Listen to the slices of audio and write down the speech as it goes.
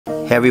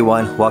Hey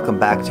everyone, welcome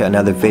back to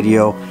another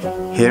video.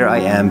 Here I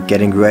am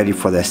getting ready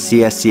for the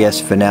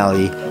CSCS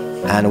finale,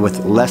 and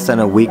with less than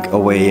a week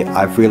away,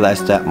 I've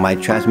realized that my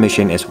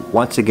transmission is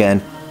once again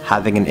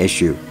having an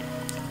issue.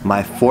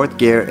 My fourth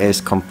gear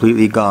is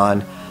completely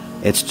gone.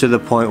 It's to the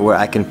point where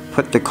I can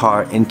put the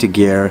car into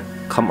gear,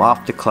 come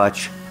off the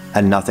clutch,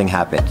 and nothing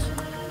happens.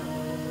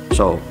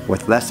 So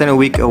with less than a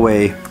week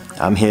away,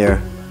 I'm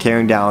here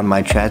tearing down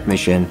my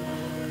transmission.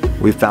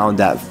 We found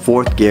that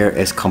fourth gear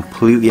is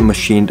completely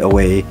machined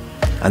away,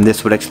 and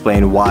this would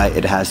explain why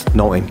it has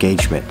no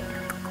engagement.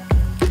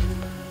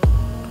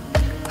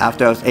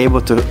 After I was able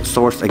to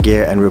source a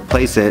gear and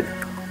replace it,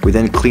 we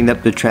then cleaned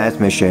up the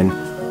transmission,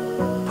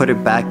 put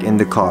it back in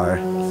the car,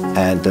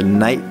 and the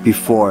night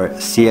before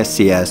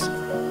CSCS,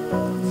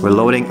 we're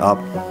loading up.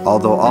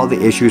 Although all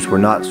the issues were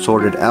not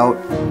sorted out,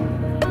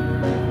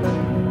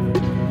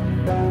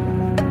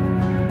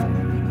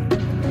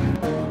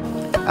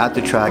 at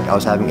the track I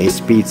was having a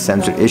speed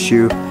sensor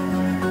issue,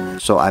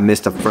 so I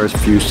missed the first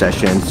few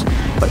sessions.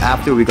 But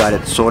after we got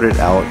it sorted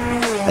out,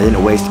 I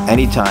didn't waste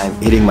any time,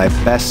 hitting my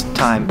best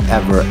time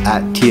ever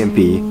at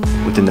TMP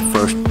within the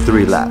first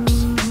 3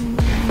 laps.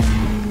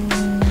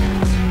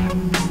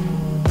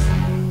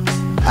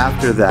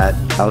 After that,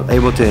 I was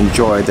able to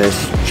enjoy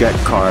this jet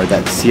car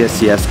that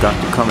CSCS got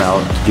to come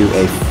out to do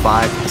a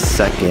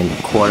 5-second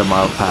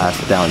quarter-mile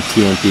pass down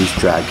TMP's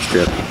drag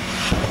strip,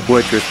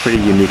 which was a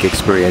pretty unique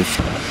experience.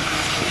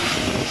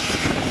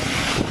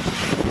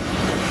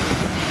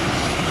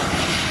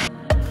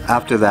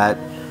 After that,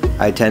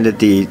 I attended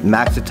the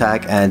Max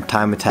Attack and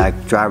Time Attack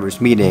drivers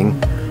meeting,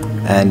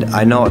 and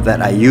I know that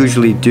I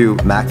usually do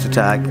Max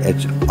Attack.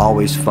 It's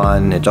always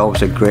fun, it's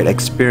always a great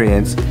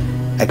experience,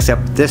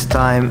 except this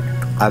time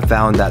I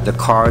found that the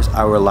cars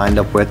I were lined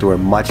up with were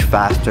much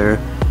faster.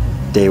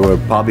 They were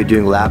probably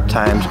doing lap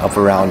times of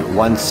around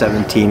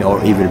 117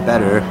 or even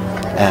better,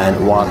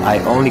 and while I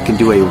only can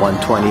do a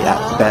 120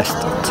 at best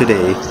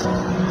today,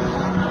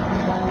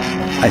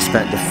 I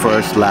spent the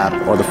first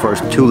lap or the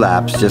first 2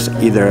 laps just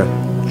either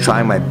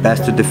trying my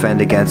best to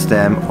defend against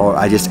them, or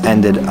I just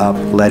ended up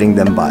letting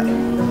them by.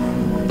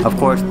 Of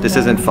course, this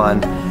isn't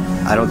fun.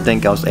 I don't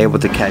think I was able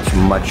to catch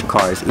much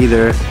cars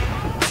either,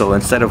 so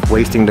instead of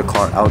wasting the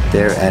car out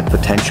there and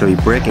potentially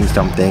breaking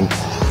something,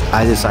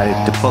 I decided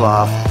to pull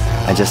off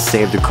and just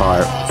save the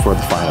car for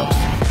the finals.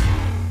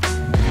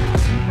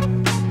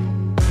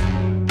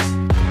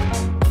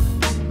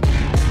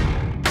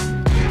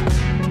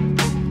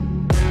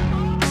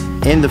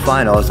 In the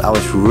finals, I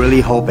was really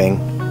hoping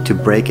to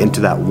break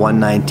into that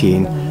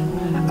 119,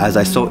 as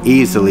I so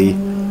easily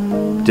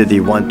did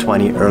the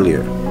 120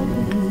 earlier.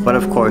 But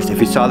of course, if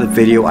you saw the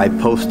video I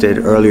posted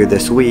earlier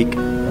this week,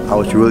 I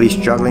was really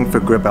struggling for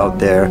grip out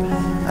there,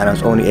 and I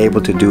was only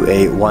able to do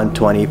a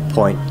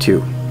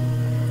 120.2,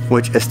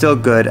 which is still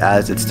good,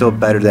 as it's still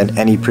better than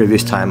any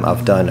previous time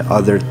I've done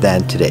other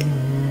than today.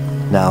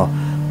 Now,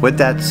 with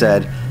that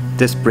said,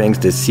 this brings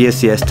the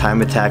CSCS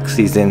Time Attack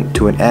season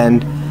to an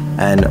end.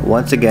 And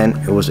once again,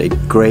 it was a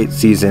great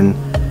season.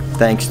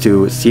 Thanks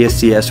to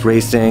CSCS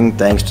Racing,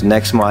 thanks to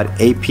NextMod,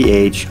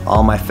 APH,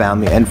 all my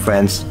family and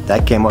friends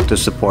that came out to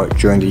support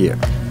during the year.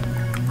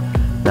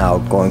 Now,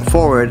 going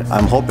forward,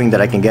 I'm hoping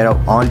that I can get out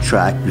on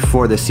track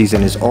before the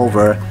season is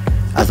over,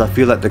 as I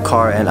feel that the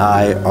car and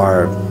I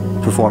are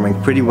performing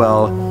pretty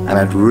well, and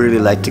I'd really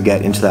like to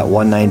get into that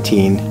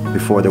 119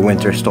 before the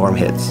winter storm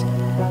hits.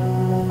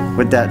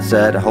 With that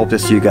said, I hope to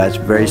see you guys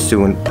very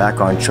soon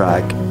back on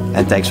track,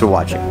 and thanks for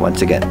watching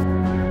once again.